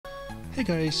Hey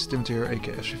guys, Timothy here,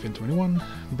 aka FCFin21,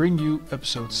 bring you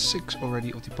episode 6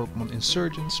 already of the Pokemon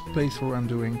Insurgence playthrough I'm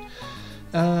doing.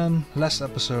 Last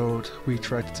episode we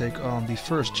tried to take on the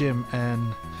first gym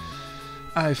and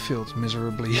I failed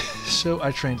miserably, so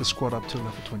I trained the squad up to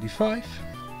level 25.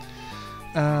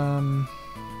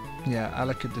 Yeah,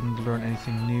 Alaka didn't learn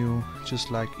anything new,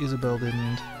 just like Isabelle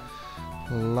didn't,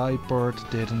 Liepard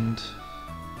didn't,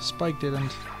 Spike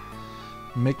didn't,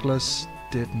 Miklas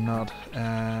did not,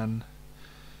 and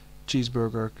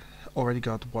Cheeseburger already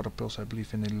got water pills, I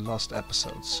believe, in the last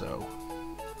episode. So,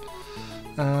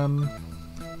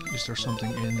 is there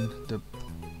something in the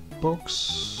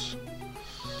box?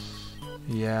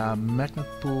 Yeah, magnet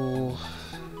pool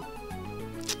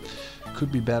could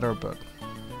be better, but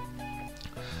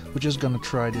we're just gonna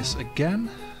try this again.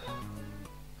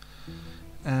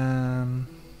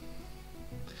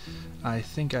 I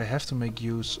think I have to make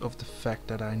use of the fact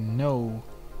that I know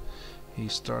he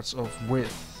starts off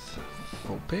with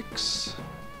Vulpix.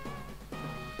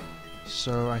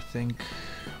 So I think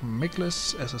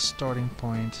Miklas as a starting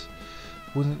point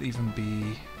wouldn't even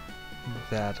be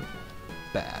that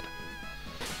bad.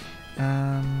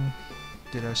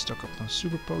 Did I stock up on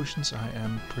super potions? I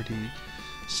am pretty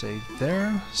safe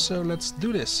there, so let's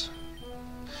do this.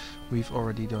 We've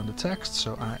already done the text,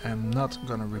 so I am not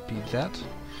gonna repeat that.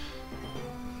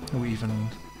 We even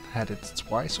had it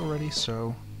twice already,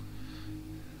 so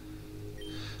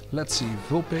let's see.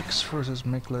 Vulpix versus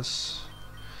Miklas.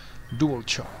 Dual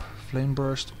Chop. Flame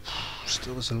Burst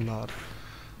still is a lot,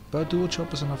 but Dual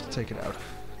Chop is enough to take it out,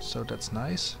 so that's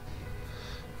nice.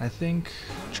 I think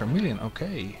Charmeleon,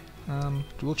 okay.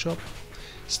 Dual Chop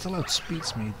still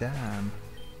outspeeds me, damn.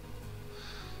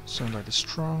 Sunlight is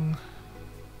strong.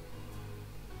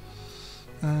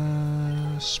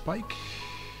 Spike.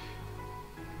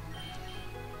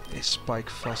 Is Spike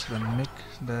faster than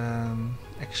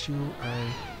XU?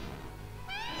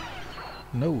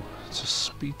 No, it's a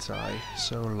speed tie.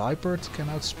 So Liepard can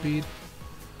outspeed.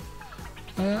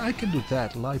 I can do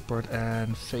that. Liepard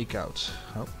and Fake Out.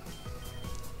 Oh.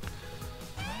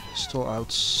 Stall out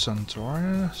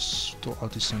Suntorn. Stall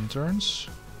out the Sunturns.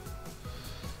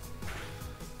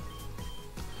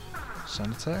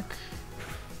 Sun attack.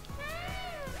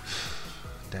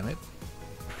 Damn it.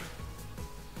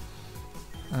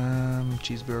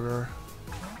 Cheeseburger.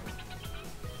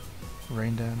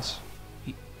 Rain Dance.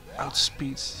 He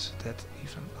outspeeds that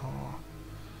even. Oh.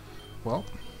 Well.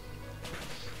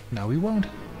 Now he won't.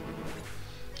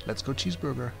 Let's go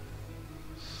Cheeseburger.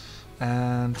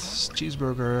 And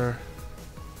Cheeseburger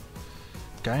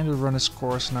kinda run his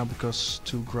course now because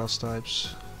 2 grass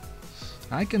types.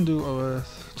 I can do a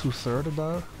 2/3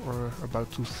 about, or about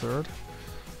 2/3.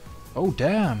 Oh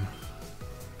damn!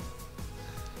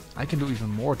 I can do even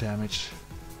more damage.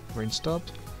 Rain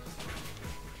stopped.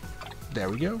 There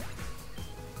we go.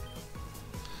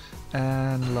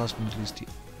 And last but not least,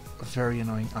 the very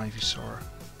annoying Ivysaur.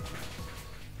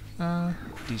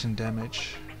 Decent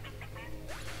damage.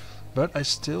 But I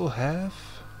still have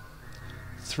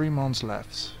 3 months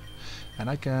left. And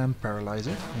I can paralyze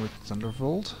it with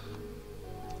Thunderbolt.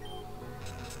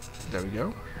 There we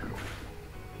go.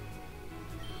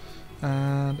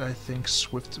 And I think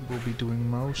Swift will be doing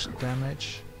most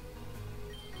damage.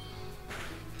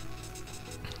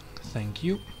 Thank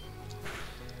you.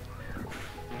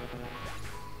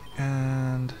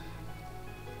 And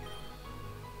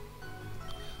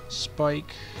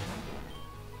Spike.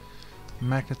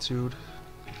 Magnitude.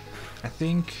 I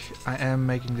think I am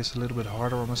making this a little bit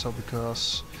harder on myself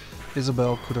because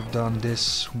Isabelle could have done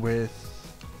this with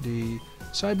the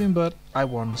Psybeam, but I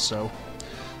won, so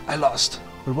I lost.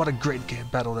 But what a great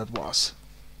battle that was.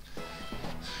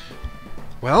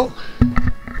 Well,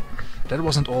 that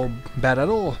wasn't all bad at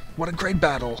all. What a great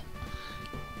battle.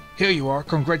 Here you are,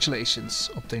 congratulations.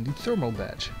 Obtain the thermal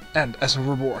badge. And as a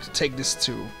reward, take this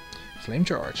too. Flame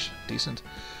Charge, decent.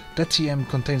 That TM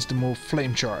contains the move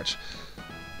Flame Charge.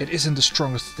 It isn't the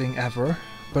strongest thing ever,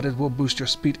 but it will boost your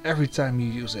speed every time you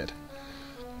use it.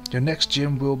 Your next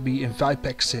gym will be in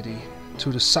Vipex City, to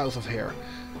the south of here.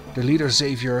 The leader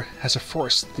Xavier has a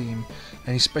forest theme,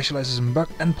 and he specializes in bug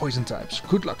and poison types.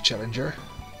 Good luck, Challenger.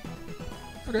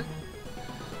 Okay.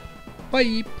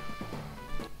 Bye!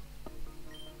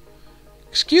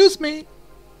 Excuse me!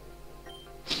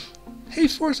 Hey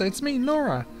Forza, it's me,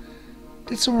 Nora.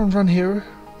 Did someone run here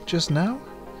just now?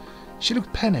 She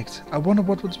looked panicked. I wonder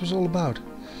what it was all about.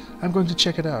 I'm going to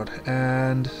check it out,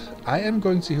 and I am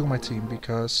going to heal my team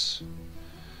because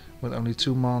with only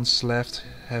 2 months left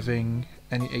having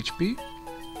any HP.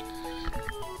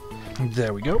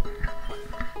 There we go.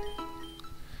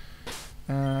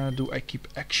 Do I keep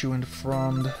Axew in the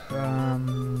front?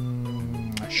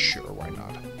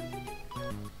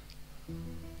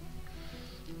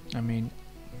 I mean,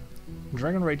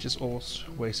 Dragon Rage is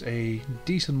always a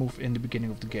decent move in the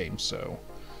beginning of the game, so...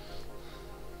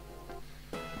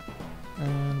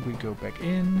 And we go back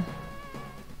in.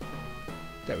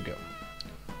 There we go.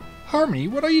 Harmony,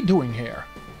 what are you doing here?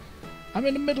 I'm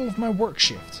in the middle of my work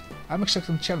shift. I'm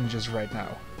accepting challenges right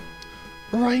now.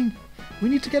 Orion, we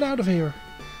need to get out of here.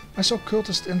 I saw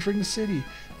cultists entering the city,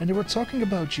 and they were talking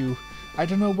about you. I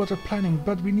don't know what they're planning,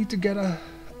 but we need to get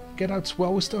out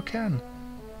while we still can.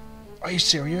 Are you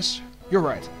serious? You're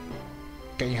right.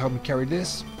 Can you help me carry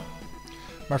this?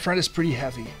 My friend is pretty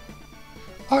heavy.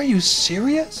 Are you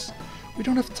serious? We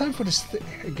don't have time for this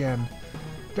again.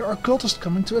 There are cultists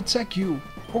coming to attack you,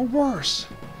 or worse.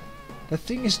 That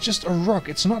thing is just a rock,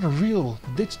 it's not real.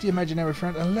 Ditch the imaginary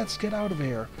friend and let's get out of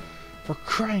here. For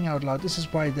crying out loud, this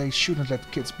is why they shouldn't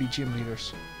let kids be gym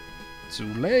leaders.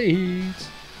 Too late.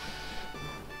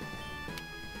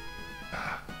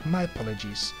 My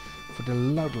apologies for the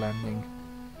loud landing.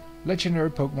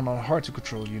 Legendary Pokemon are hard to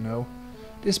control, you know.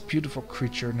 This beautiful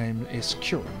creature name is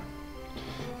Kyurem.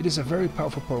 It is a very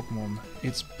powerful Pokemon.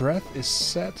 Its breath is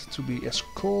said to be as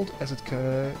cold as it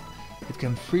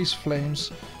can freeze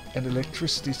flames and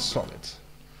electricity solid.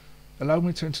 Allow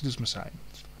me to introduce myself.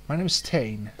 My name is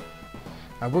Tane.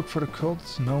 I work for the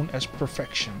cult known as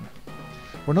Perfection.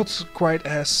 We're not quite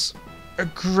as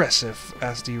aggressive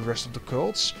as the rest of the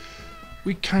cults.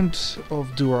 We kind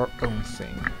of do our own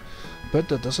thing. But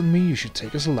that doesn't mean you should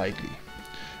take us lightly.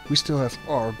 We still have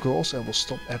our goals and will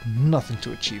stop at nothing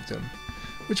to achieve them.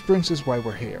 Which brings us why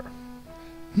we're here.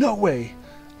 No way!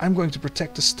 I'm going to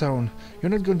protect the stone. You're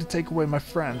not going to take away my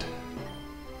friend.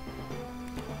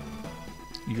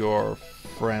 You're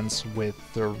friends with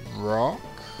the rock?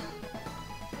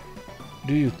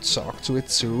 Do you talk to it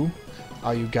too?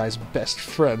 Are you guys best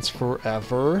friends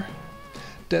forever?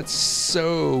 That's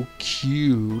so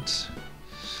cute.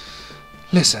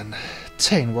 Listen,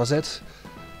 Tane, was it?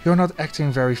 You're not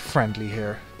acting very friendly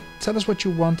here. Tell us what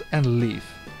you want and leave.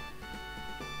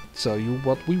 Tell you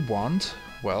what we want?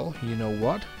 Well, you know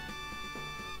what?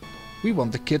 We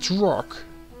want the kid's rock.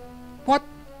 What?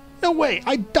 No way,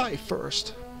 I'd die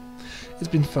first. It's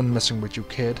been fun messing with you,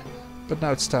 kid. But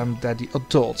now it's time that the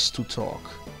adults to talk.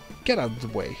 Get out of the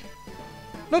way.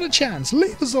 Not a chance,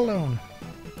 leave us alone.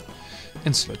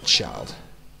 Insolent child.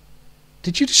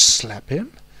 Did you just slap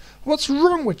him? What's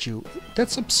wrong with you?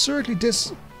 That's absurdly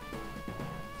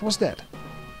What's that?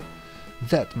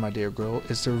 That, my dear girl,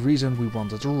 is the reason we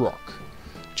wanted the rock.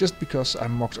 Just because I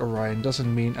mocked Orion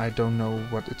doesn't mean I don't know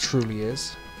what it truly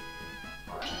is.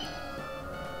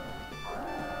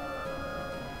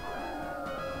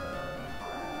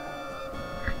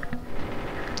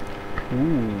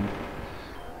 Ooh.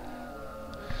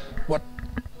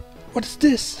 What is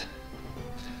this?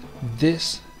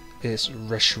 This is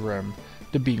Reshiram,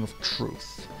 the being of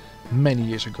truth. Many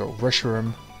years ago,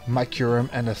 Reshiram, Kyurem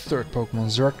and a third Pokemon,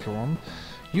 Zerkiron,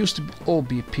 used to all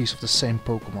be a piece of the same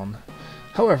Pokemon.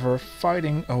 However,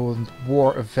 fighting and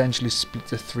war eventually split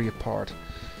the three apart.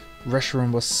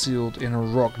 Reshiram was sealed in a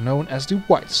rock known as the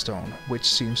White Stone, which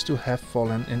seems to have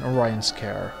fallen in Orion's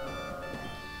care.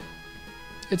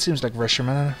 It seems like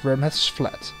Reshiram has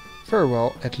fled. Very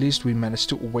well, at least we managed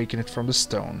to awaken it from the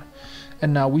stone.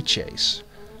 And now we chase.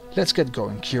 Let's get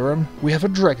going, Kyurem. We have a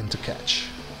dragon to catch.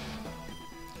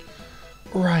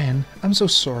 Orion, I'm so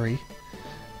sorry.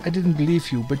 I didn't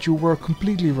believe you, but you were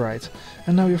completely right.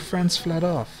 And now your friends fled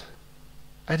off.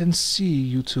 I didn't see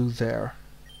you two there.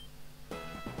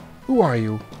 Who are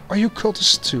you? Are you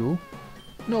cultists too?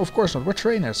 No, of course not. We're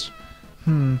trainers.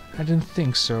 I didn't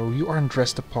think so. You aren't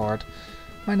dressed apart.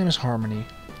 My name is Harmony.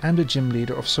 I'm the gym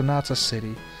leader of Sonata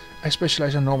City. I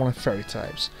specialize in normal and fairy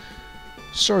types.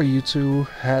 Sorry you two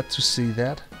had to see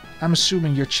that. I'm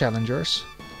assuming you're challengers.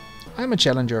 I'm a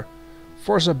challenger.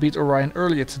 Forza beat Orion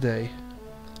earlier today.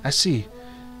 I see.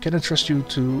 Can I trust you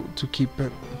to keep...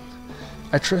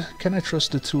 Can I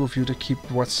trust the two of you to keep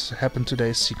what's happened today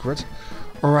a secret?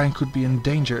 Orion could be in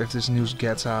danger if this news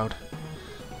gets out.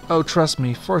 Oh, trust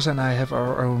me, Forza and I have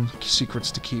our own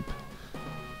secrets to keep.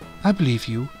 I believe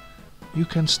you. You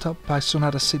can stop by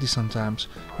Sonata City sometimes.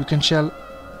 You can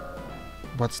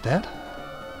What's that?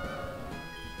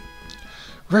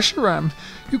 Reshiram,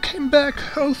 you came back!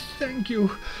 Oh, thank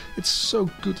you! It's so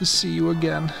good to see you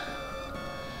again.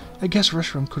 I guess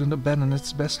Reshiram couldn't abandon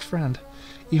its best friend,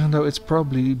 even though it's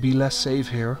probably be less safe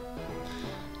here.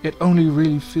 It only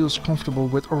really feels comfortable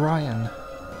with Orion.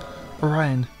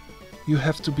 Orion, you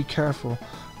have to be careful.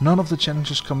 None of the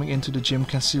challengers coming into the gym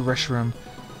can see Reshiram.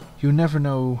 You never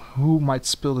know who might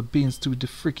spill the beans to the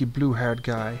freaky blue-haired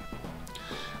guy.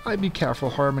 I'd be careful,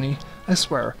 Harmony. I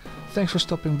swear. Thanks for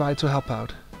stopping by to help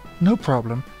out. No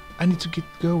problem. I need to get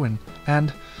going,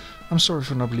 and I'm sorry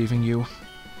for not believing you.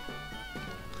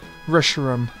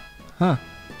 Reshiram. Huh.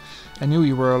 I knew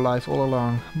you were alive all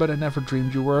along, but I never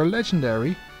dreamed you were a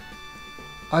legendary.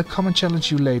 I'll come and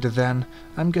challenge you later then.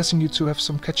 I'm guessing you two have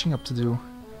some catching up to do.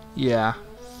 Yeah,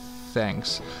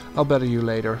 thanks. I'll battle you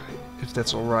later, if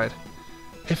that's alright.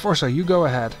 Hey Forza, you go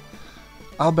ahead.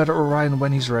 I'll battle Orion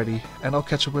when he's ready, and I'll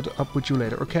catch up with you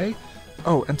later, okay?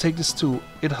 Oh, and take this too.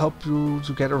 It'll help you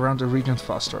to get around the region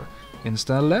faster.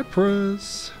 Insta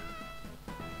Lapras!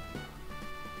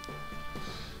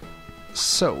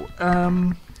 So,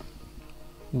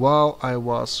 while I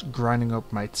was grinding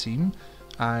up my team,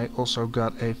 I also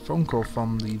got a phone call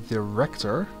from the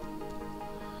director.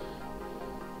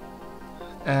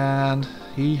 And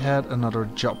he had another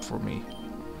job for me.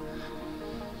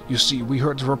 You see, we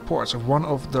heard the reports of one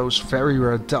of those very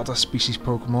rare Delta species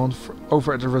Pokemon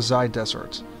over at the Reside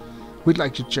Desert. We'd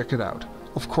like you to check it out.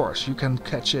 Of course, you can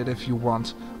catch it if you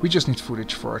want. We just need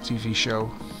footage for our TV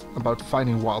show about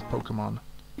finding wild Pokemon.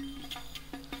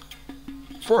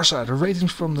 Forza, the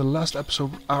ratings from the last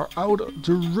episode are out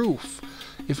the roof.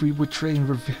 If we want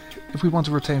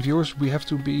to retain viewers, we have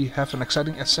to have an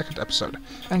exciting second episode.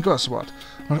 And guess what?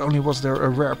 Not only was there a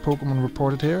rare Pokemon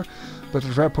reported here, but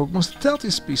the rare Pokemon is the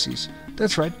Delta species.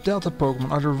 That's right, Delta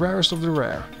Pokemon are the rarest of the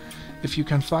rare. If you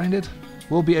can find it,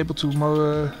 we'll be able to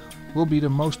will be the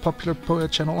most popular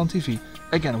channel on TV.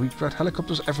 Again, we've got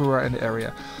helicopters everywhere in the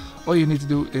area. All you need to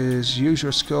do is use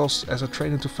your skills as a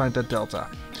trainer to find that Delta.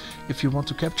 If you want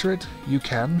to capture it, you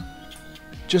can.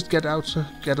 Just get out,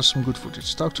 get us some good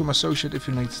footage. Talk to my associate if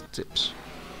you need tips.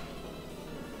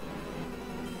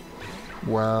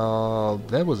 Well,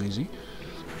 that was easy.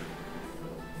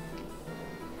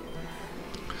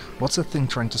 What's that thing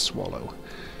trying to swallow?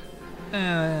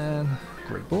 And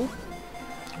Great Ball.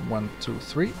 1, 2,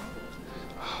 3.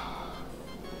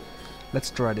 Let's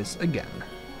try this again.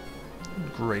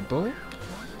 Great Ball.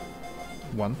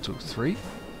 1, 2, 3.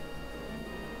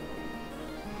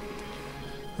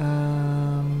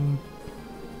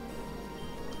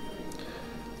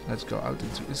 Let's go out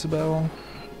into Isabel.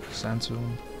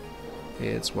 Santum.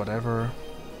 It's whatever.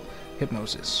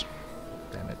 Hypnosis.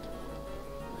 Damn it.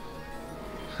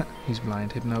 He's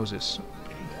blind. Hypnosis.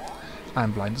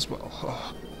 I'm blind as well.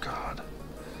 Oh, God.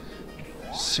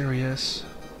 Serious?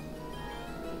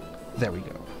 There we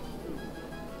go.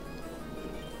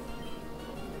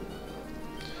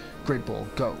 Great Ball,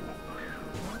 go.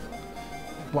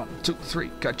 1, 2,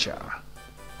 3, gotcha.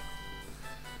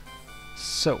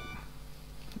 So.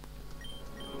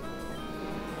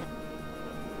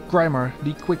 Grimer,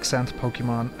 the quicksand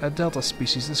Pokemon, a Delta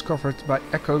species discovered by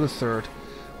Echo the Third.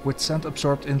 With sand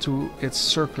absorbed into its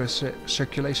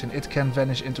circulation, it can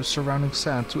vanish into surrounding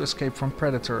sand to escape from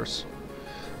predators.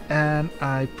 And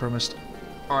I promised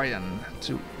Iron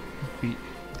to be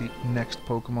the next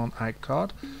Pokemon I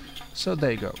caught, so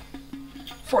there you go.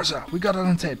 Forza, we got it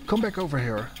on tape, come back over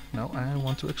here. No, I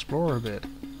want to explore a bit.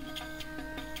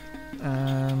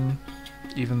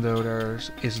 Even though there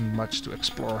isn't much to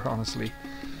explore, honestly.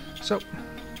 So,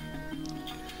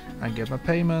 I get my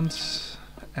payment,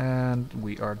 and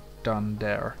we are done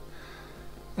there.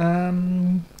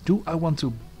 Do I want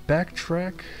to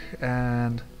backtrack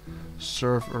and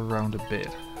surf around a bit?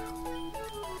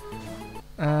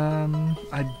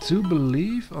 I do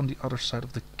believe on the other side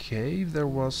of the cave there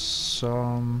was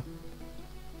some...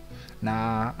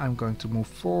 Nah, I'm going to move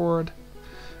forward,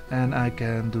 and I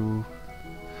can do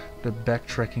the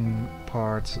backtracking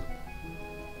part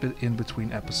in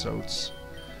between episodes.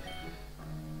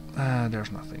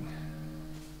 There's nothing.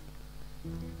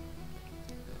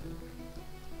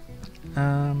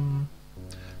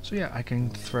 So yeah, I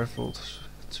can travel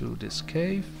to this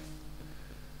cave,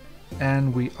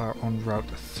 and we are on Route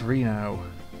 3 now.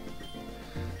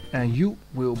 And you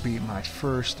will be my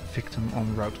first victim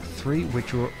on Route 3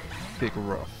 with your big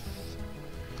rough.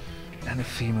 And a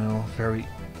female, very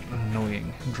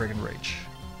annoying Dragon Rage.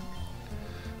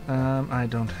 I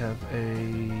don't have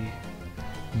a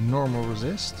normal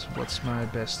resist. What's my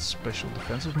best special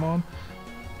defensive mon?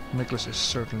 Nicholas is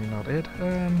certainly not it.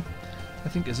 I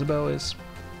think Isabel is.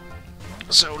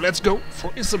 So let's go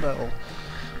for Isabel.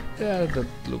 Yeah, that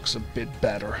looks a bit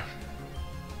better.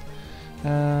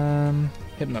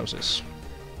 Hypnosis.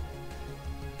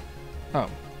 Oh.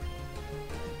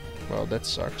 Well, that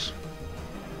sucks.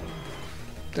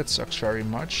 That sucks very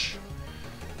much.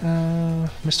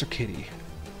 Mr. Kitty.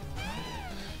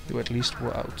 You at least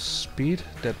will outspeed.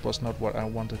 That was not what I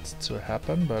wanted to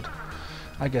happen, but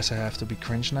I guess I have to be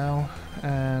cringe now.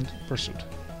 And Pursuit.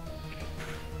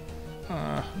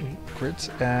 Crit,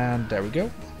 and there we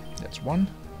go. That's one.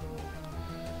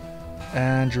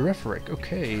 And Giraffaric,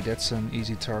 okay, that's an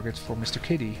easy target for Mr.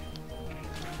 Kitty.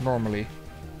 Normally.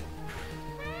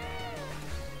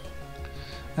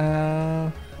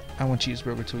 I want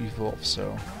Cheeseburger to evolve,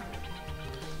 so...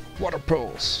 Water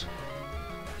Pulse!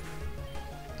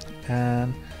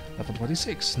 And level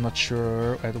 26, not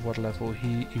sure at what level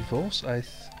he evolves. I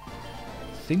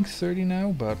think 30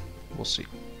 now, but we'll see.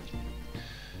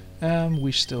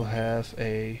 We still have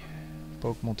a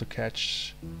Pokemon to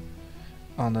catch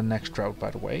on the next route, by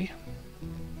the way.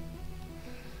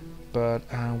 But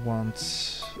I want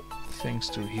things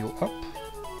to heal up.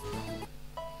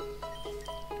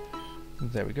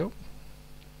 There we go.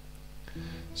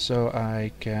 So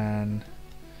I can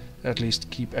at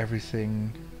least keep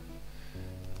everything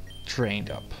trained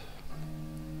up.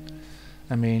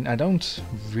 I mean, I don't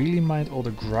really mind all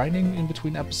the grinding in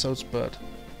between episodes, but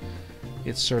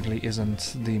it certainly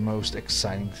isn't the most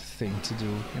exciting thing to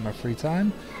do in my free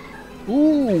time.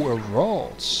 Ooh, a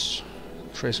Ralts!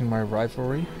 Tracing my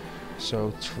rivalry.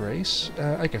 So, Trace.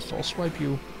 I can False Swipe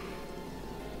you.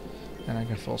 And I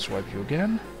can False Swipe you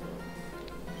again.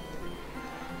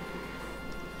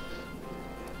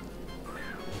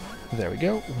 There we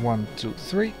go. 1, 2,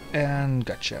 3, and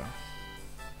gotcha.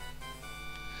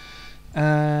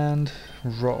 And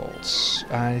Ralts.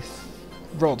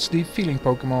 Ralts, the feeling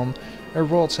Pokemon.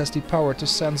 Ralts has the power to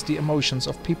sense the emotions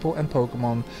of people and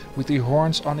Pokemon. With the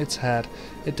horns on its head,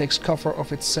 it takes cover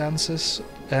if it senses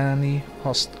any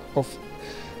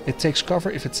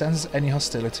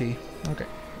hostility. Okay.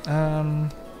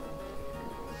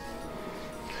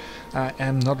 I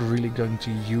am not really going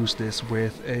to use this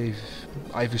with a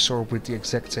Ivysaur with the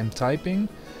exact same typing.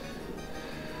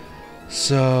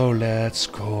 So let's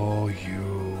call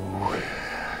you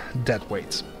Dead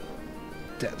Weight.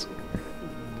 Dead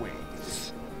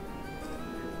Weight.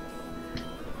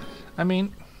 I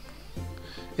mean,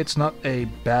 it's not a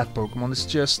bad Pokemon, it's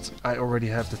just I already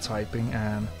have the typing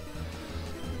and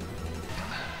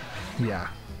yeah.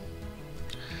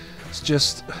 It's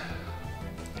just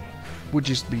would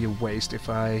just be a waste if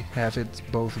I have it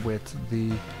both with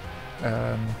the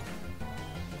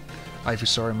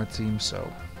Ivysaur in my team,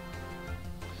 so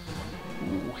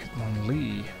ooh,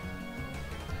 Hitmonlee.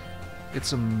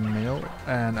 It's a male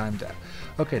and I'm dead.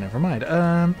 Okay, never mind.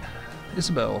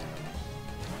 Isabelle.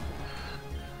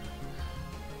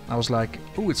 I was like,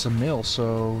 oh, it's a male,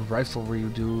 so Rivalry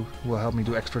will help me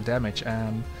do extra damage,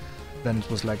 and then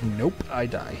it was like, nope, I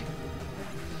die.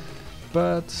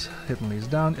 But Hitmonlee is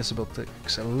down, Isabelle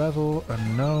takes a level,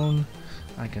 unknown,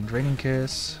 I can Draining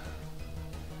Kiss,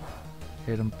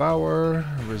 Hidden Power,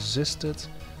 resisted,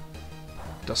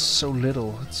 does so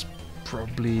little, it's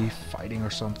probably fighting or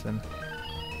something.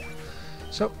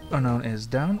 So, unknown is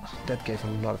down, that gave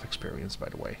a lot of experience by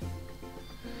the way.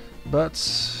 But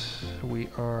we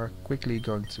are quickly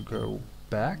going to go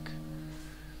back.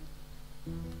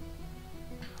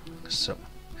 So,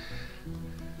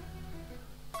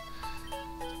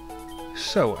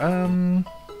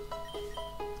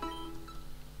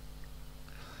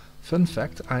 fun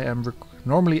fact,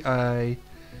 normally I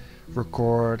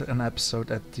record an episode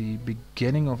at the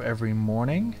beginning of every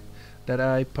morning that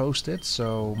I post it,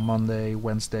 so Monday,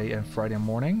 Wednesday and Friday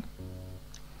morning.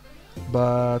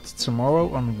 But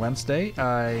tomorrow on Wednesday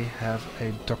I have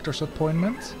a doctor's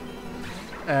appointment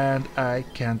and I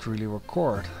can't really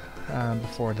record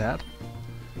before that.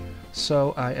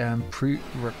 So I am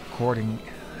pre-recording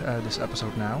this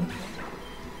episode now.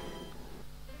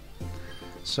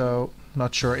 So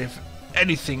not sure if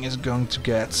anything is going to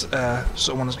get,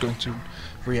 someone is going to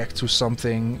react to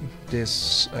something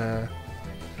this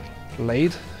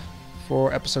late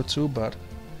for episode 2, but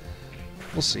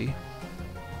we'll see.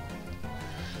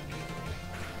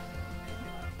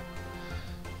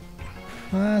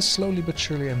 Slowly but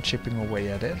surely I'm chipping away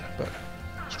at it, but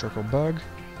Struggle Bug.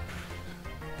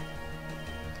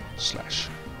 Slash.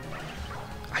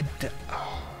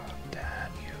 Oh,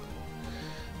 damn you.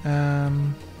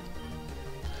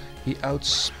 He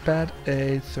outsped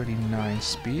a 39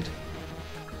 speed.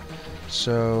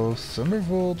 So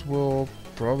Thunderbolt will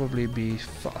probably be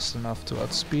fast enough to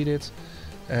outspeed it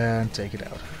and take it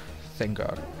out. Thank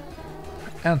God.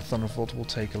 And Thunderbolt will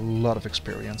take a lot of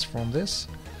experience from this.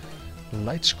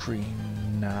 Light Screen,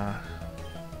 nah.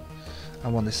 I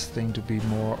want this thing to be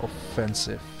more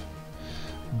offensive.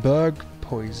 Bug,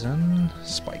 Poison,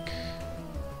 Spike.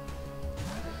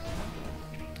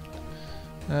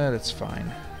 That's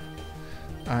fine.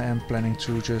 I am planning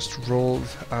to just roll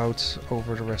out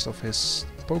over the rest of his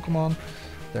Pokemon.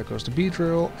 There goes the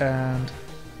Beedrill, and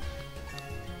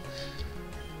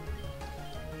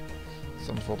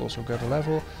Thunderbolt also got a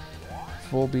level.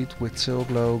 Volbeat with Tail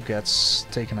Glow gets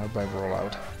taken out by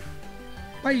Rollout.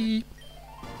 Bye!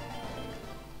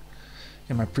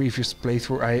 In my previous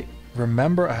playthrough, I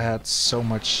remember I had so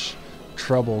much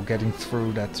trouble getting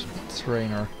through that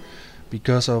trainer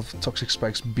because of Toxic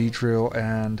Spike's B-Drill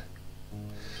and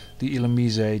the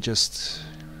Illumise just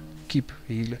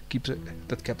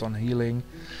that kept on healing.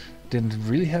 Didn't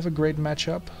really have a great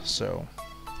matchup, so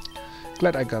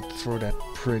glad I got through that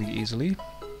pretty easily.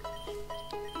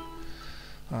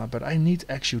 But I need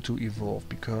Axu to evolve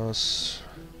because,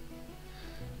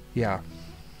 yeah,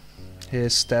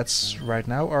 his stats right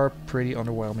now are pretty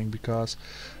underwhelming because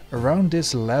around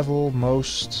this level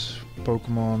most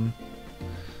Pokemon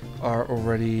are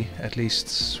already at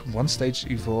least one stage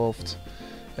evolved,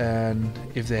 and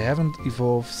if they haven't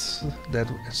evolved that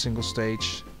single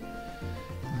stage,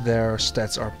 their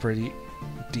stats are pretty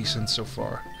decent so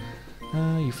far.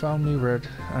 You found me, Red.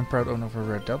 I'm proud owner of a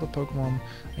Red Delta Pokemon.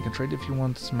 I can trade if you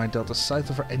want my Delta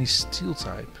Scyther for any Steel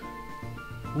type.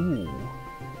 Ooh.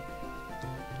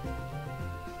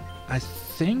 I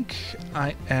think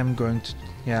I am going to...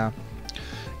 yeah.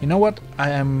 You know what? I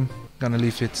am gonna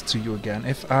leave it to you again.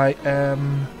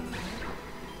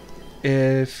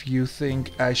 If you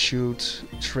think I should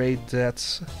trade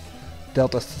that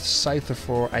Delta Scyther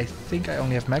for... I think I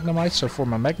only have Magnemite, so for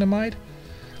my Magnemite,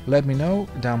 let me know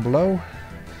down below.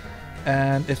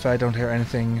 And if I don't hear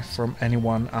anything from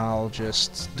anyone, I'll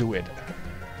just do it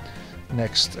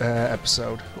next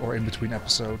episode or in between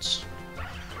episodes.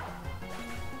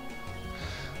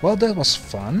 Well, that was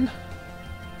fun.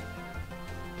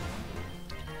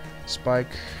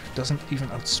 Spike doesn't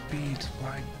even outspeed.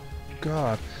 My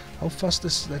god. How fast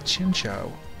is that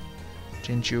Chinchou?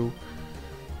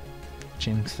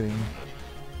 Chin thing.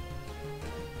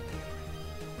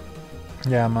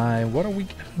 Yeah, my water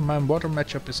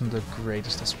matchup isn't the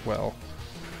greatest as well.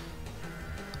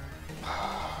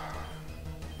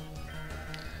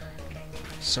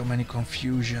 So many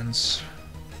confusions.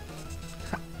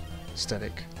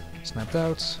 Static. Snapped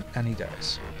out and he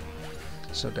dies.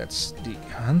 So that's the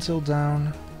Huntil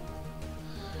down.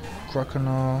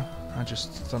 Croconaw, I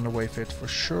just Thunder Wave it for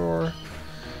sure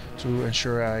to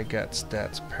ensure I get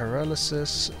that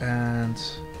paralysis, and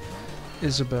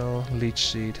Isabel,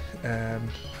 Leech Seed, and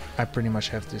I pretty much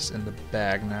have this in the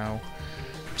bag now.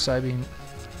 Psybeam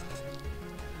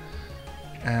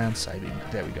and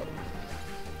Psybeam, there we go.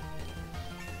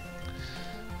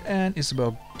 And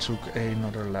Isabel took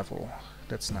another level,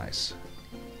 that's nice.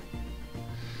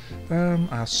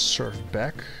 I'll surf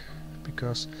back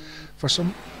because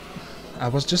I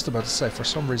was just about to say, for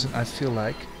some reason I feel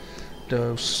like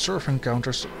those surf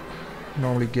encounters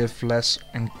normally give less,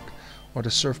 or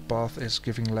the surf path is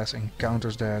giving less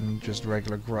encounters than just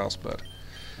regular grass, but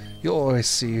you'll always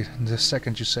see the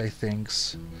second you say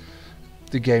things,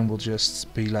 the game will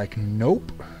just be like, nope,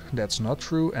 that's not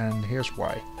true, and here's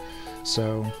why.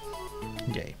 So,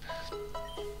 yay.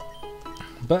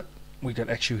 But we got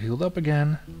actually healed up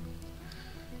again,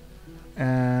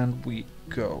 and we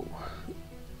go.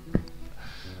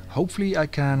 Hopefully I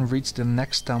can reach the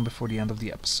next town before the end of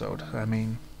the episode. I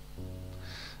mean,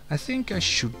 I think I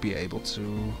should be able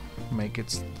to make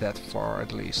it that far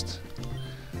at least.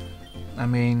 I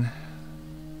mean,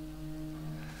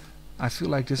 I feel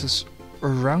like this is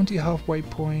around the halfway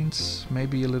point,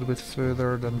 maybe a little bit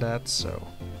further than that, so...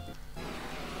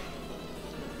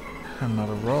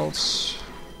 Another Ralts.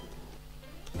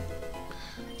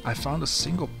 I found a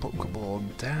single Pokeball,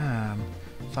 damn.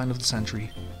 Find of the century,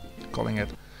 calling it.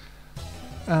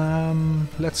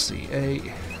 Let's see, a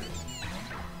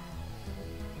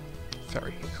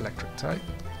Fairy, electric type,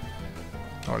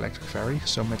 or electric fairy,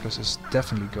 so Miklas is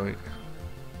definitely going.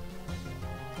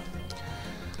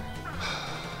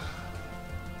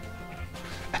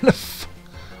 And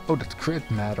oh, that crit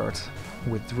mattered.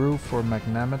 Withdrew for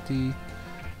magnanimity.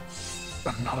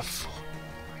 Another oh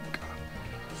my god.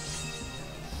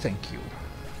 Thank you.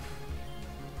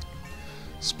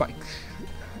 Spike.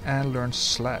 And learn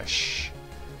Slash.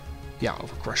 Yeah,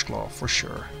 over Crush Claw for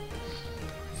sure.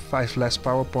 5 less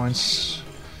power points.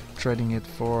 Trading it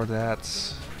for that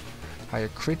higher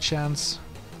crit chance.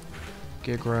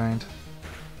 Gear Grind.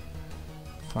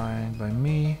 Fine by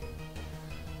me.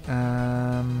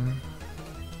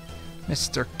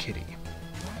 Mr. Kitty.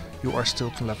 You are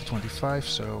still to level 25,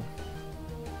 so...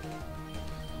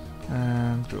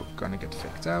 And we're gonna get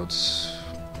faked out.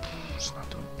 It's not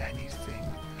doing anything.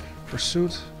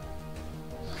 Pursuit.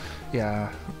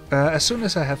 Yeah, as soon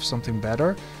as I have something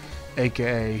better,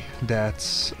 aka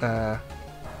that...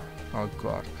 oh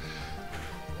god.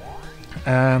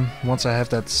 Once I have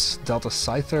that Delta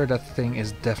Scyther, that thing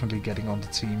is definitely getting on the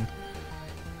team.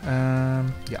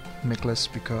 Yeah,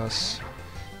 Miklas because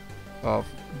of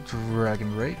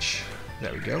Dragon Rage.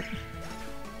 There we go.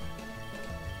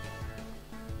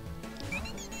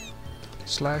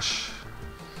 Slash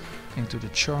into the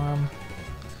charm.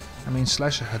 I mean,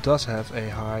 Slash does have a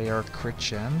higher crit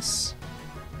chance.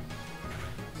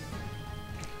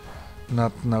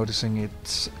 Not noticing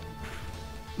it.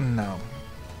 No.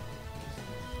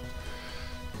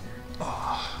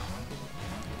 Oh.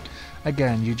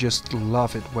 Again, you just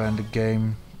love it when the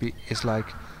game is like,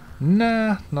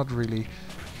 nah, not really.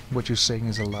 What you're saying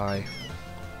is a lie.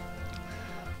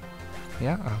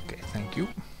 Yeah, okay, thank you.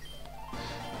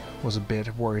 Was a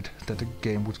bit worried that the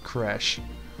game would crash.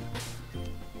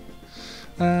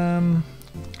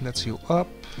 Let's heal up.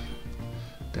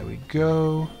 There we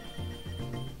go.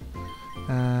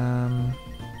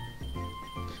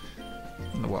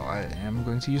 Well, I am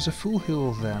going to use a full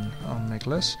heal then on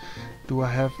Nicholas. Do I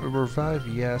have a revive?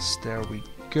 Yes, there we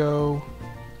go.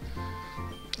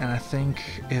 And I think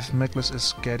if Nicholas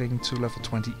is getting to level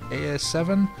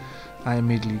 27, I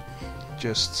immediately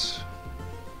just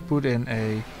put in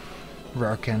a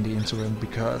rare candy into him,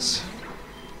 because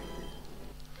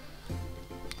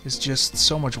it's just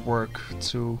so much work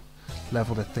to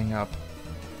level that thing up.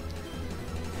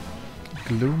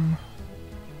 Gloom.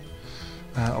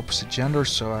 Opposite gender,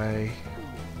 so I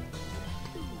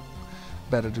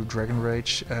better do Dragon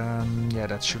Rage. Yeah,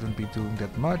 that shouldn't be doing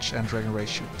that much, and Dragon Rage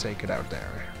should take it out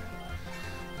there.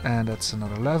 And that's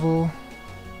another level.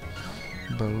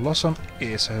 Blossom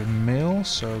is a male,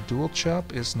 so Dual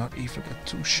Chop is not even a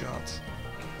 2-shot.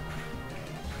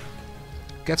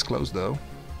 Gets close though.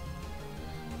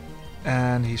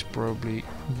 And he's probably...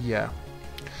 yeah.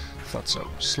 Thought so.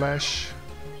 Slash.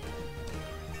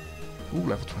 Ooh,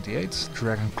 level 28.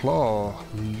 Dragon Claw.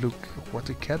 Look what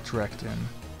the cat dragged in.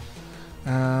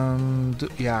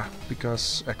 Yeah,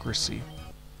 because accuracy.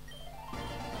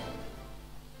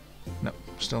 No,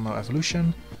 still no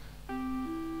evolution.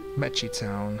 Matchy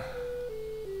Town.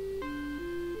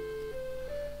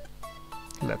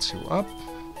 Let's heal up.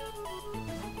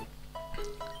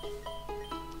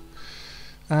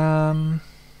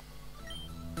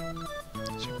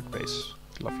 Secret base.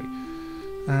 Lovely.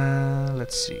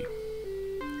 Let's see.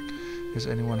 Is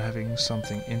anyone having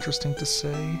something interesting to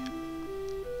say?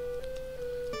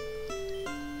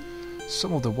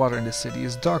 Some of the water in the city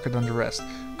is darker than the rest.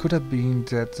 Could that mean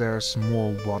that there's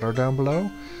more water down below?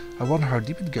 I wonder how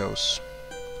deep it goes.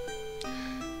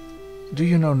 Do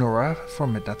you know Nora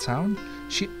from Midnight Town?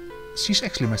 She's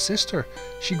actually my sister.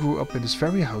 She grew up in this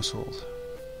very household.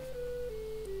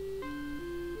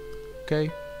 Okay,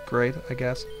 great, I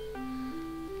guess.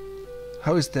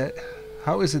 How is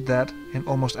it that in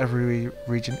almost every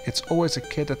region it's always a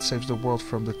kid that saves the world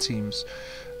from the teams?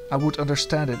 I would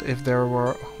understand it if there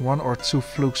were 1 or 2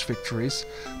 flukes victories,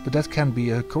 but that can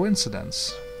be a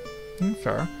coincidence.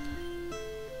 Fair.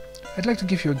 I'd like to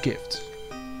give you a gift.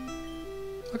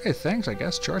 Okay, thanks, I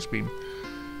guess. Charge Beam.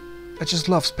 I just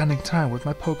love spending time with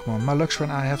my Pokemon. My Luxray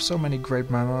and I have so many great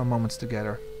moments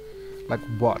together. Like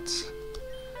what?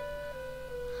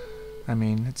 I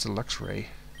mean, it's a Luxray.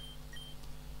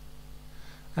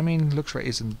 I mean, Luxray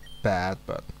isn't bad,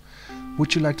 but...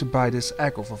 Would you like to buy this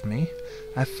egg off of me?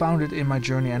 I found it in my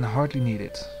journey and hardly need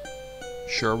it.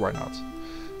 Sure, why not?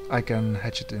 I can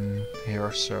hatch it in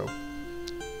here, so...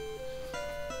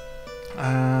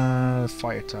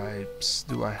 fire types.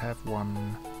 Do I have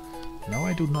one? No,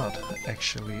 I do not,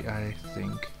 actually, I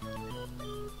think.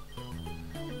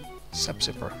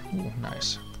 Sapsipper. Ooh,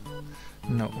 nice.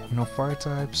 No fire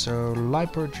type, so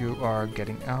Liepard, you are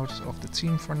getting out of the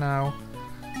team for now.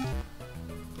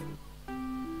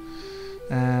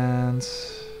 And...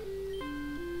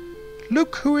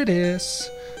 look who it is!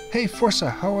 Hey Forza,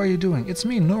 how are you doing? It's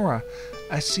me, Nora.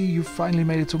 I see you finally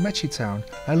made it to Matchy Town.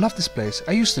 I love this place.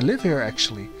 I used to live here,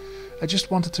 actually. I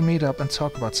just wanted to meet up and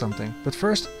talk about something. But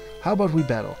first, how about we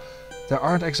battle? There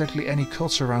aren't exactly any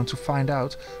cults around to find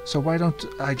out, so why don't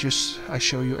I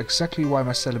show you exactly why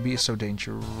my Celebi is so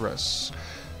dangerous.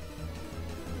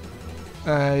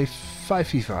 A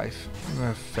 5v5.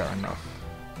 Fair enough.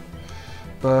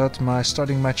 But my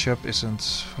starting matchup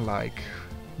isn't, like,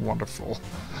 wonderful.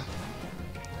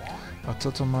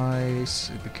 Autotomize,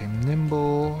 it became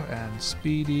nimble and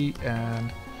speedy,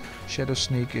 and Shadow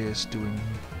Sneak is doing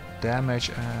damage,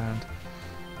 and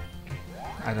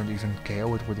I don't even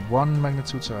KO it with 1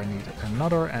 magnitude, so I need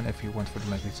another, and if you went for the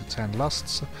magnitude 10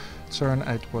 last turn,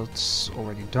 it was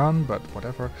already done, but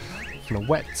whatever.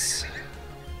 Floettes.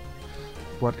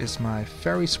 What is my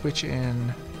fairy switch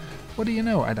in? What do you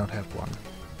know? I don't have one.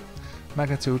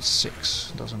 Magnitude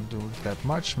 6 doesn't do that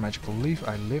much. Magical Leaf,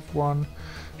 I live 1.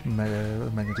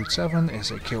 Magnitude 7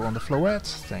 is a kill on the Floette.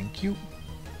 Thank you.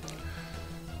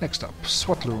 Next up,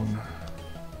 Swatloon.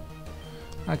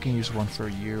 I can use one for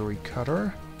Yuri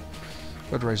Cutter.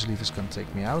 But Razor Leaf is gonna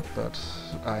take me out, but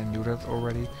I knew that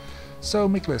already. So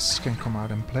Miklas can come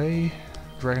out and play.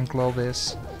 Dragon Claw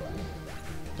this.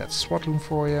 That's Swatloon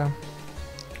for you.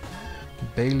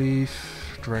 Bayleaf,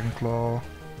 Dragon Claw.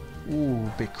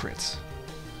 Ooh, big crit.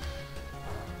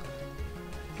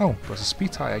 Oh, it was a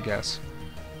speed tie, I guess.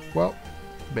 Well,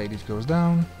 Bayleaf goes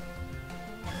down.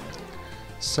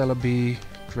 Celebi,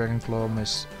 Dragon Claw,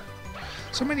 miss.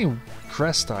 So many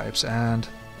grass types, and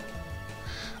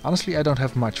honestly I don't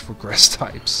have much for grass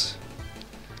types.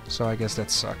 So I guess that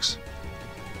sucks.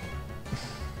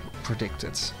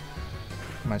 Predicted.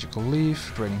 Magical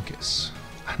Leaf, Draining Kiss.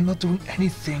 I'm not doing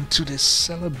anything to this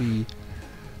Celebi.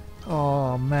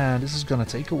 Oh man, this is gonna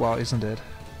take a while, isn't it?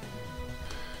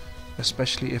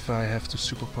 Especially if I have to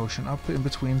Super Potion up in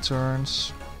between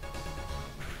turns.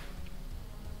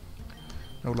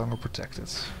 No longer protected.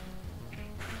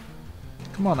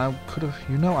 Come on, I could have...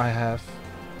 You know I have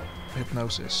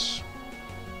Hypnosis.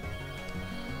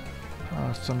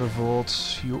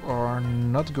 Thunderbolt, you are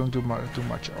not going to do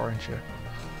much, aren't you?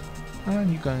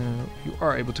 And you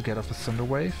are able to get off a Thunder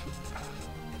Wave.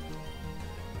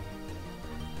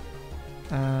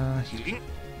 Healing.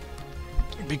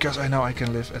 Because I know I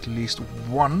can live at least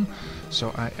one,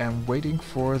 so I am waiting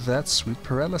for that sweet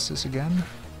paralysis again.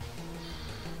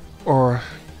 Or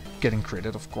getting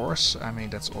critted, of course. I mean,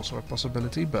 that's also a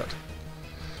possibility, but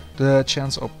the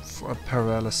chance of a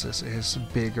paralysis is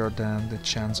bigger than the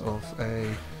chance of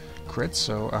a crit,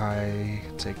 so I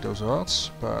take those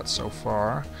odds. But so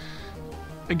far,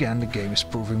 again, the game is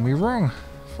proving me wrong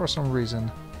for some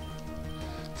reason.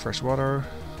 Fresh water.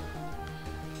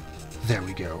 There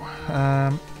we go.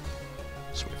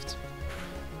 Swift.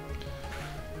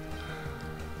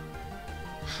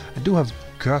 I do have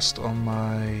Gust on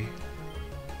my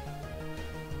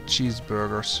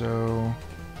cheeseburger, so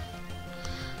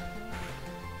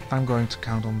I'm going to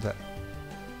count on that.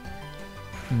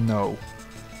 No.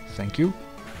 Thank you.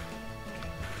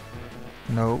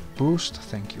 No boost.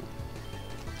 Thank you.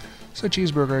 So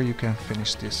cheeseburger, you can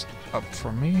finish this up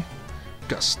for me.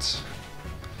 Gust.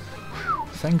 Whew,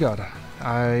 thank God.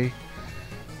 I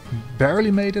barely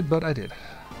made it, but I did.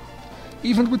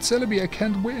 Even with Celebi I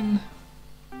can't win.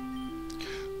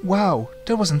 Wow,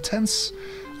 that was intense.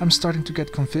 I'm starting to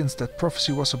get convinced that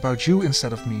prophecy was about you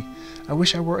instead of me. I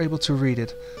wish I were able to read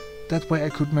it. That way I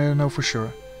could know for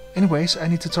sure. Anyways, I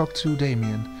need to talk to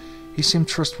Damien. He seemed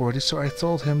trustworthy, so I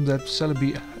told him that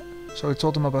I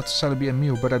told him about Celebi and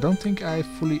Mew, but I don't think I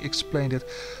fully explained it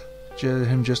to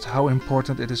him just how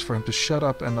important it is for him to shut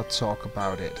up and not talk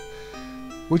about it.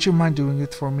 Would you mind doing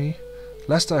it for me?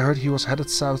 Last I heard he was headed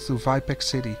south to Vipec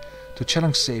City to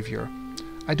challenge Xavier.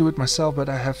 I do it myself, but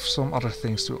I have some other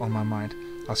things on my mind.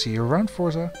 I'll see you around,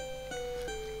 Forza.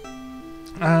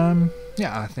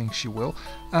 Yeah, I think she will.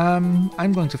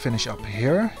 I'm going to finish up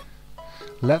here.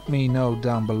 Let me know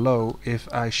down below if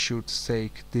I should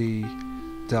take the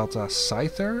Delta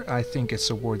Scyther. I think it's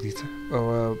a worthy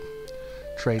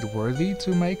trade worthy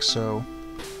to make, so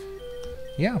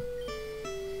yeah.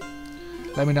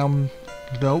 Let me know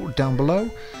down below.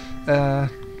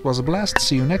 It was a blast.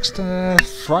 See you next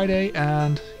Friday,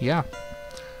 and yeah.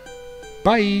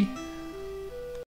 Bye!